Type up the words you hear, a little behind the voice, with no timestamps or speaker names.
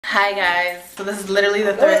Hi guys, so this is literally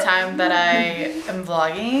the third time that I am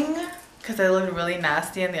vlogging because I looked really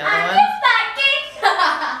nasty in the other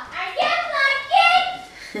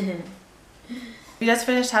one. We just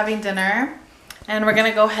finished having dinner and we're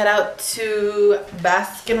gonna go head out to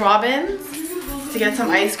Baskin Robbins to get some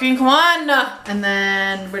ice cream. Come on! And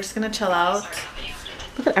then we're just gonna chill out.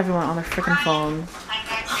 Look at everyone on their freaking phone.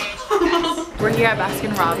 We're here at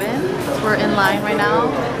Baskin Robbins. We're in line right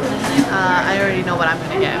now. I already know what I'm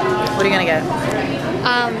gonna get. What are you gonna get?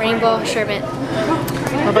 Rainbow sherbet.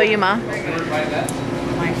 What about you, Ma?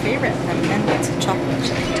 My favorite, the mint chocolate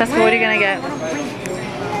chip. Jessica, what are you gonna get?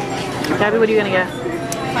 Gabby, what are you gonna get?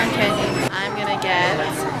 Fun candy. I'm gonna get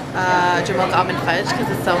Jamocha almond fudge because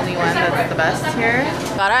it's the only one that's the best here.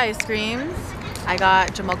 Got our ice creams. I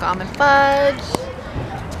got Jamocha almond fudge.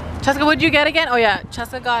 Jessica, what did you get again? Oh yeah,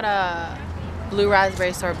 Jessica got a blue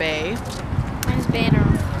raspberry sorbet. Mine's banner.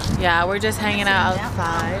 Yeah, we're just hanging out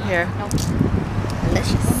outside here.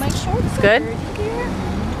 Delicious. My shorts. Good?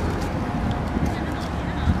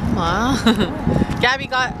 Mama. Gabby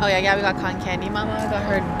got, oh yeah, Gabby got cotton candy. Mama got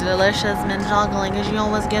her delicious mint chocolate because she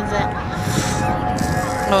always gets it.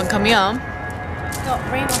 Oh, and Camille. No,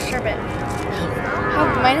 rainbow sherbet. Oh,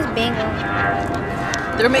 mine is bango.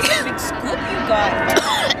 They're making Big scoop you got.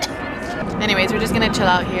 Anyways, we're just gonna chill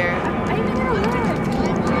out here.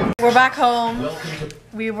 We're back home.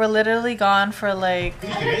 We were literally gone for like,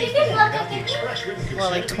 well,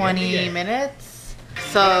 like 20 minutes.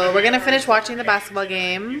 So we're gonna finish watching the basketball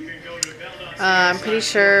game. I'm pretty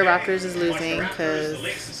sure Raptors is losing because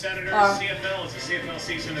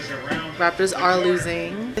Raptors are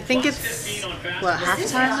losing. I think it's, what,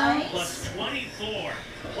 halftime now?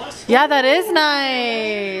 Yeah, that is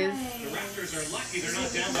nice.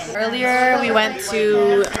 Earlier we went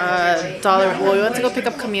to we went to go pick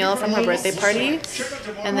up Camille from her birthday party,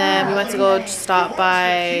 and then we went to go stop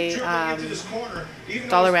by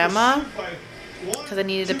Dollarama because I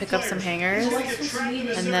needed to pick up some hangers,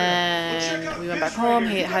 and then we went back home,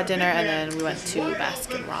 had dinner, and then we went to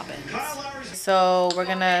Baskin Robbins. So we're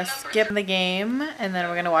gonna skip the game and then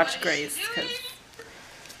we're gonna watch Grace because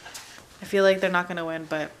I feel like they're not gonna win,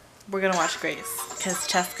 but we're gonna watch Grace because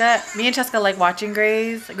me and Cheska like watching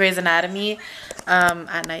Grey's Anatomy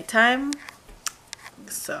at nighttime.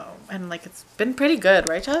 So, and like it's been pretty good,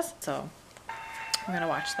 right, Chess? So we're gonna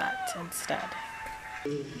watch that instead.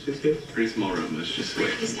 Just a pretty small room. Let's just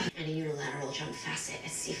wait. And a unilateral jump facet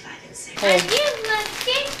at C5 and 6. Hey.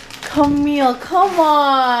 Camille, come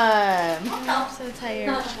on! I'm so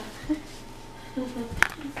tired.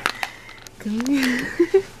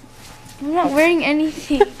 I'm not wearing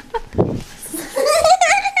anything.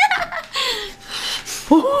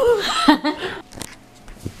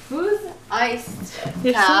 Who's iced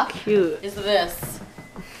You're cap so cute. is this?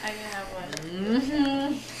 I can have one.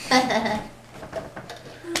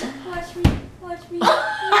 Watch me. Watch me.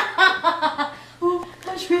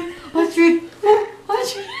 Watch me. Watch me.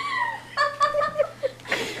 Watch me.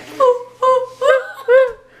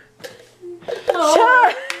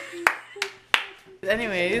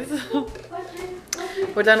 Anyways,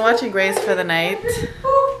 we're done watching Grace for the night.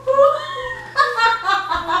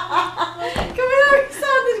 Camille,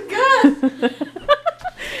 sounded good.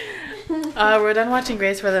 We're done watching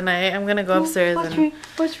Grace for the night. I'm gonna go upstairs and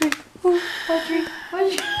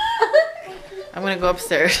I'm gonna go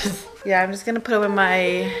upstairs. Yeah, I'm just gonna put away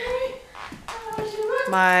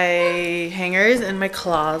my hangers in my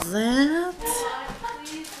closet.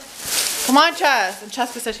 Come on, Chess. And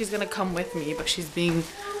Cheska said she's gonna come with me, but she's being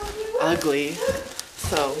ugly.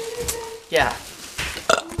 So, yeah.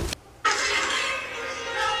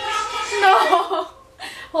 No.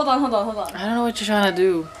 Hold on. I don't know what you're trying to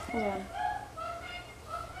do. Hold on.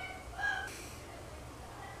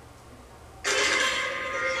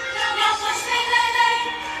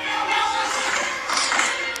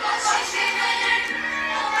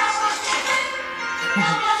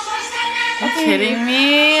 Are you kidding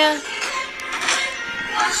me?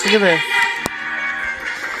 Look at this.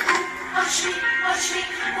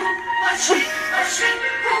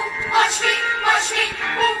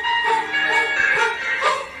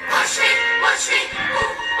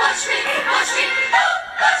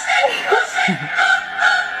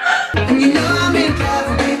 And you know I'm in love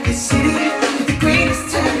with the city, with the green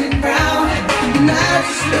is turning brown, and I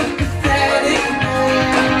just look pathetic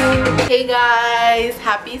now. Hey guys,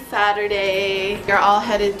 happy Saturday. We're all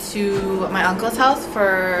headed to my uncle's house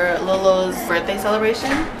for Lolo's birthday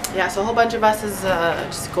celebration. Yeah, so a whole bunch of us is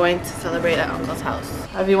just going to celebrate at uncle's house.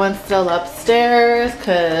 Everyone's still upstairs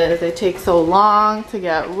because they take so long to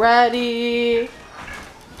get ready.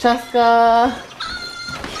 Cheska.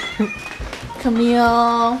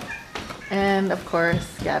 Camille, and of course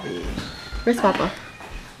Gabby. Where's Papa?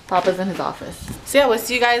 Papa's in his office. So yeah, we'll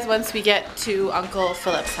see you guys once we get to Uncle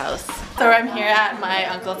Philip's house. So I'm here at my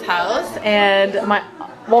uncle's house, and my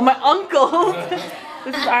uncles.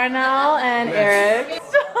 This is Arnel and Eric.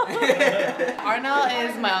 Arnel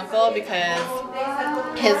is my uncle because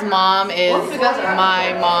his mom is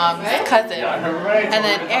my mom's cousin. And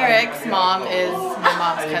then Eric's mom is my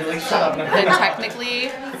mom's cousin. So they're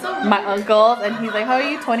technically my uncles. And he's like, how are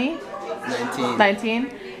you, 20? 19. 19?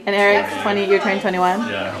 And Eric's 20, you're turning 21?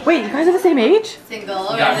 Yeah. Wait, you guys are the same age?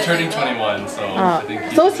 Single. Yeah, I'm turning 21, so I think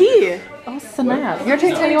so is he. Oh, snap. You're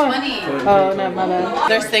turning 21. Oh, no, my bad.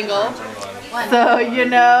 They're single. So, you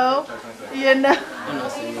know. I'm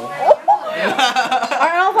not single.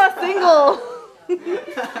 Arnold's not single.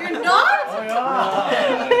 You're not? Oh,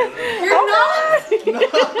 You're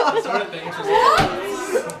not? sort of thing.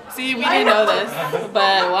 See, we didn't know this,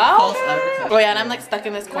 but wow. Oh yeah, and I'm like stuck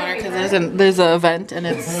in this corner because there's an event and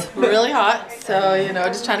it's really hot. So, you know,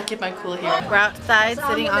 just trying to keep my cool here. We're outside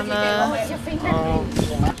sitting on the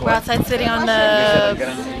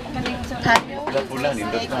patio.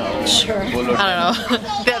 Sure. I don't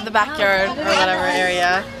know. the backyard or whatever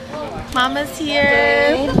area. Mama's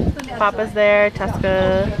here. Papa's there.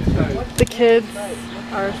 Cheska. The kids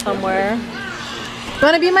are somewhere. You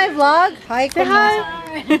wanna be my vlog? Hi. Say hi.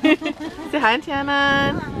 Say hi,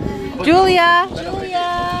 Tiana. Julia.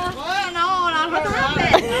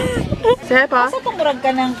 Say hi, Pa.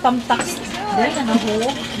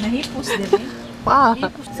 Wow.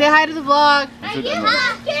 Say hi to the vlog.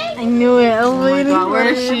 I knew it. Oh my god, where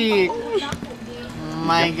is she? Oh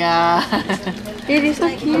my god. It is so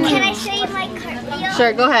cute. Can I show you my cartwheel?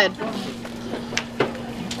 Sure, go ahead.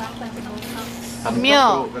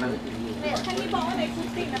 Camille.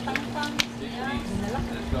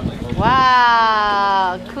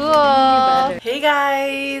 Wow, cool. Hey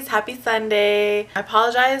guys, happy Sunday. I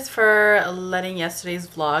apologize for letting yesterday's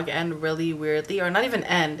vlog end really weirdly, or not even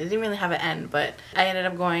end. It didn't really have an end, but I ended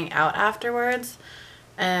up going out afterwards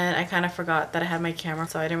and I kind of forgot that I had my camera,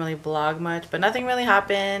 so I didn't really vlog much, but nothing really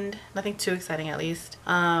happened. Nothing too exciting, at least.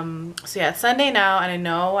 So yeah, it's Sunday now and I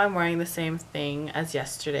know I'm wearing the same thing as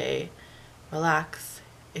yesterday. Relax,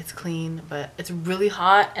 it's clean, but it's really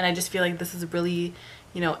hot and I just feel like this is really,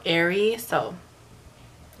 you know, airy, so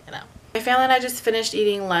you know. My family and I just finished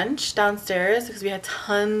eating lunch downstairs because we had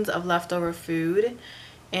tons of leftover food,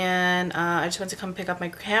 and I just went to come pick up my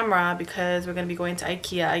camera because we're gonna be going to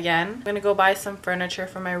IKEA again. I'm gonna go buy some furniture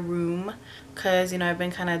for my room because, you know, I've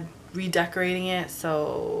been kind of redecorating it,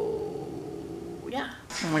 so yeah.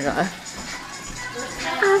 Oh my god.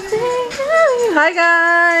 Hi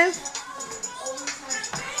guys.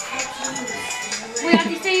 Wait, I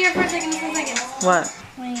have to stay here for a second. What?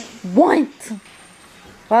 What?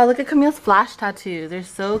 Wow, look at Camille's flash tattoos. They're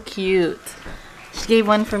so cute. She gave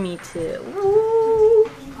one for me too. Woo.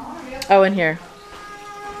 Oh, in here.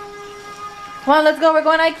 Come on, let's go. We're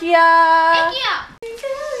going to IKEA.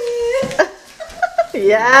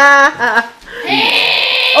 Yeah.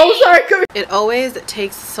 Oh, sorry. Come here. It always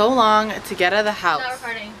takes so long to get out of the house. Not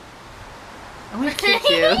recording. I'm gonna kick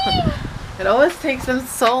you. It always takes them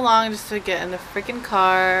so long just to get in the freaking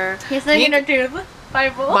car. He's looking at the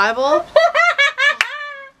Bible. Bible?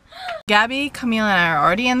 Gabby, Camille, and I are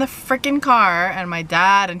already in the freaking car, and my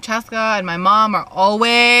dad and Cheska and my mom are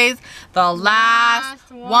always the last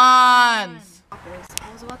ones.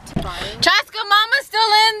 Cheska, Mama's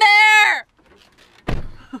still in there!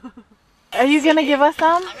 Are you gonna give us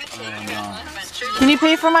some? Can you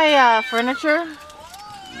pay for my furniture?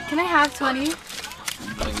 Can I have 20?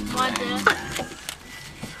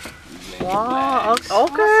 Wow,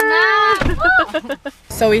 okay.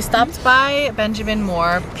 So we stopped by Benjamin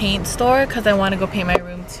Moore paint store because I want to go paint my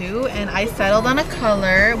room too, and I settled on a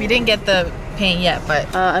color. We didn't get the paint yet,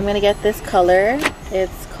 but I'm gonna get this color.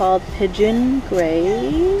 It's called Pigeon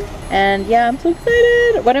Gray, and yeah, I'm so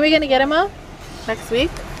excited. When are we gonna get him up? Next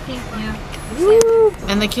week? Yeah. Woo.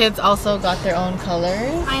 And the kids also got their own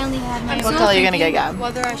colors. I only had mine. What color are you gonna get, Gab?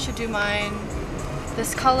 Whether I should do mine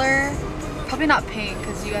this color, probably not pink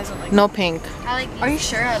because you guys don't like. No pink. I like these. Are you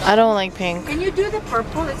sure? I don't like pink. Can you do the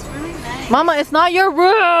purple? It's really nice. Mama, it's not your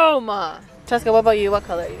room. Cheska, what about you? What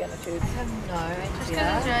color are you gonna choose? No, This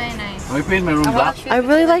is really nice. Can we paint my room black? I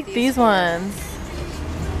really like these ones.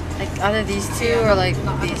 Like either these two or like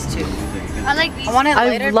these two. I like these. I want it I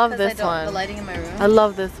lighter love because this I don't, one. the lighting in my room. I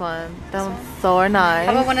love this one. That one's so nice.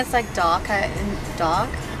 How about when it's like dark? I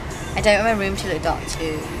don't want my room to look dark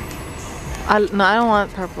too. No, I don't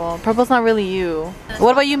want purple. Purple's not really you.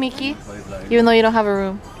 What about you, Miki? Even though you don't have a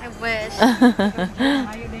room. I wish.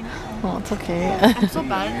 Oh, it's okay. I'm so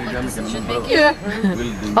bad at like decision making.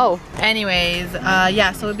 Oh, anyways,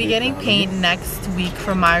 yeah, so we'll be getting paint next week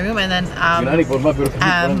for my room, and then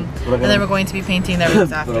we're going to be painting their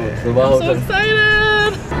rooms after. I'm so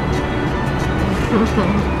excited!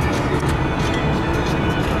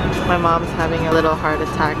 My mom's having a little heart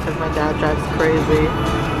attack because my dad drives crazy.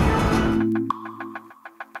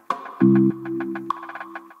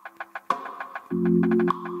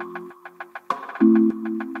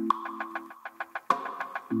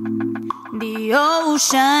 The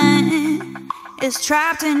ocean is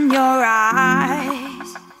trapped in your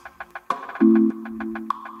eyes.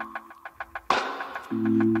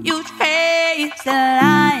 You trace the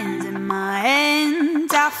lines in my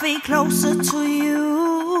hands. I feel closer to you.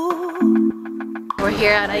 We're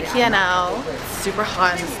here at IKEA now. It's super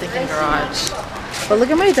hot in the stinking garage. But look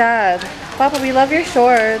at my dad. Papa, we love your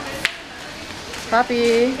shorts.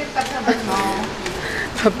 Papi.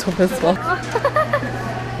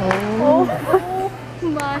 Oh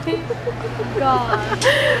My God.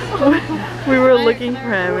 We were looking for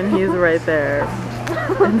him and he's right there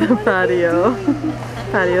in the patio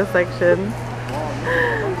section.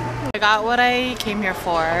 I got what I came here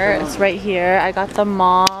for. It's right here. I got the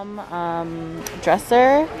mom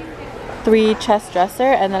dresser, 3 chest dresser,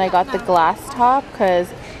 and then I got the glass top because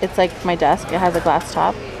it's like my desk. It has a glass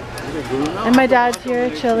top. And my dad's here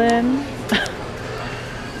chilling.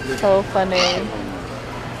 So funny.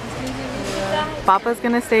 Papa's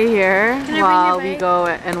gonna stay here while we go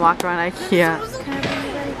and walk around IKEA.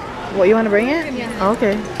 What, you want to bring it? Yeah. Oh,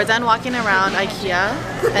 okay. We're done walking around IKEA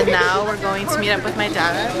and now we're going to meet up with my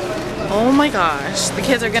dad. Oh my gosh. The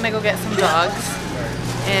kids are gonna go get some dogs.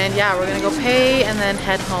 And yeah, we're gonna go pay and then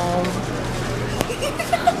head home.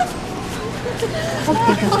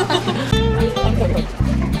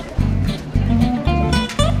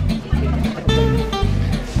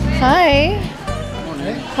 Hi.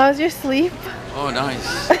 How's your sleep? Oh,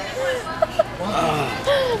 nice.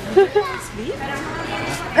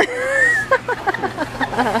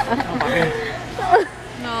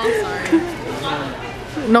 No,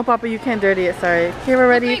 sorry. No, Papa, you can't dirty it. Sorry. Okay, we're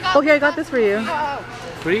ready. Okay, I got this for you.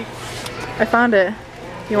 Free? I found it.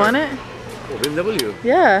 You want it? Oh, BMW?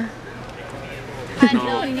 Yeah. No,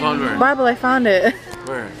 found where? Bible, I found it.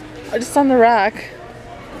 Where? Just on the rack.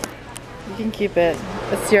 You can keep it.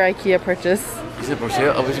 It's your IKEA purchase. Is it for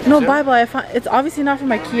sale? Obviously for No, sale? Bible, I found. It's obviously not from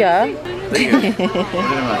IKEA. Thank you. Very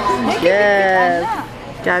much. Yes.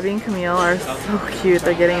 Gabby and Camille are so cute.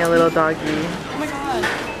 They're getting a little doggy. Oh my God.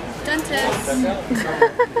 Dentist.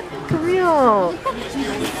 Camille.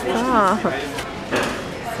 Stop.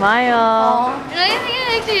 Smile.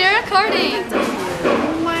 You're recording.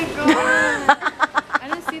 Oh my God. I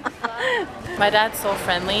didn't see the flag. My dad's so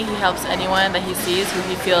friendly. He helps anyone that he sees who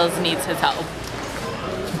he feels needs his help.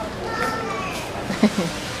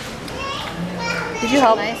 Did you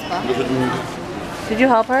help? Did you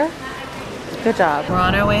help her? Good job. We're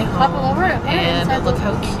on our way home and look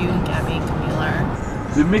how cute Gabby and Camille are.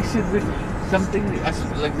 We mix it with something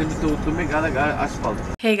like to make like asphalt.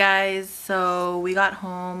 Hey guys, so we got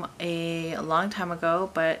home a long time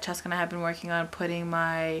ago, but Cheska and I have been working on putting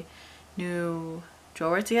my new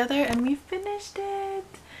drawer together and we finished it.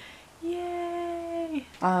 Yay!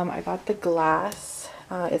 I got the glass.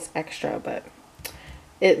 It's extra, but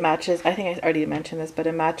it matches. I think I already mentioned this, but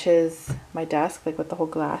it matches my desk, like with the whole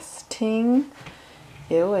glass ting.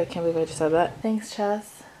 Ew, I can't believe I just said that. Thanks,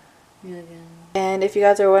 Chess. And if you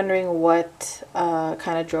guys are wondering what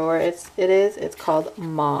kind of drawer it is, it's called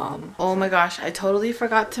Mom. Oh my gosh, I totally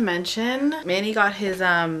forgot to mention. Manny got his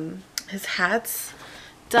hats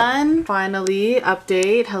done. Finally,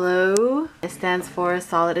 update. Hello. It stands for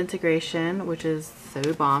Solid Integration, which is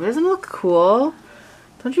so bomb. Doesn't it look cool?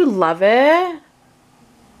 Don't you love it?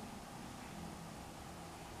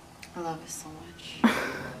 I love it so much.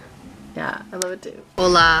 Yeah, I love it too.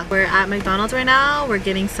 Hola. We're at McDonald's right now. We're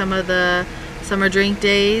getting some of the summer drink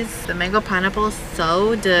days. The mango pineapple is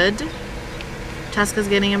so good. Cheska's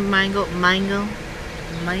getting a mango.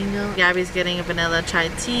 Gabby's getting a vanilla chai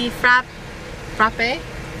tea frappe. I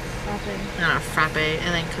don't know, frappe.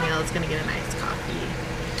 And then Camille's gonna get a nice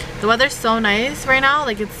coffee. The weather's so nice right now.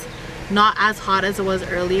 Like it's not as hot as it was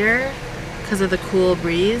earlier because of the cool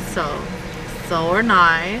breeze. So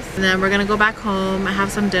nice. And then we're gonna go back home, have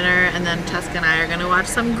some dinner, and then Cheska and I are gonna watch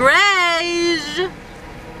some Grey's.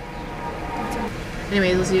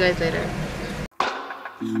 Anyways, we'll see you guys later.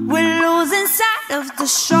 We're losing sight of the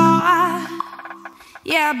shore.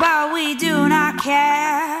 Yeah, but we do not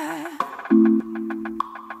care.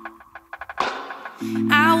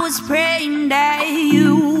 I was praying that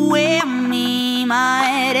you and me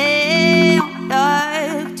might end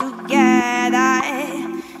up together.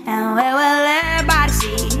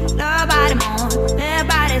 love body more, little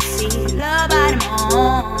body see, love body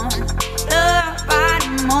more, love body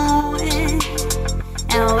more.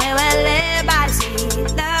 And we will live body see,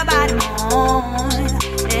 love body more,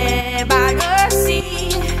 live body see,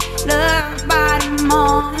 love body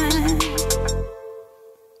more.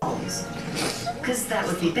 Because that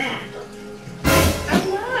would be bad. Oh,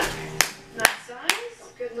 look. Nice size.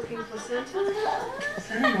 Good looking placenta.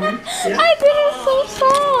 I did it so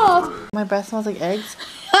soft. My breath smells like eggs.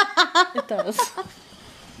 It does.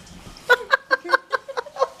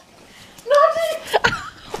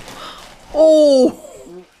 Oh,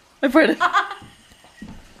 I put it.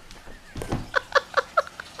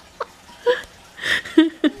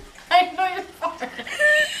 I know you're far.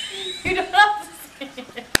 You don't have to say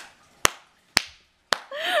it.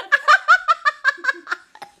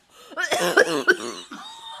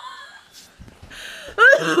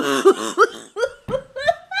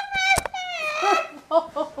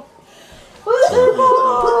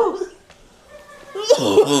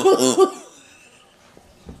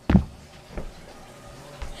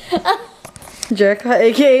 Jerica,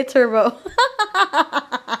 aka Turbo.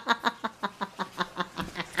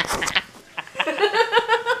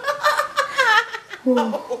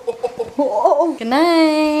 Good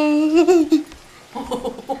night.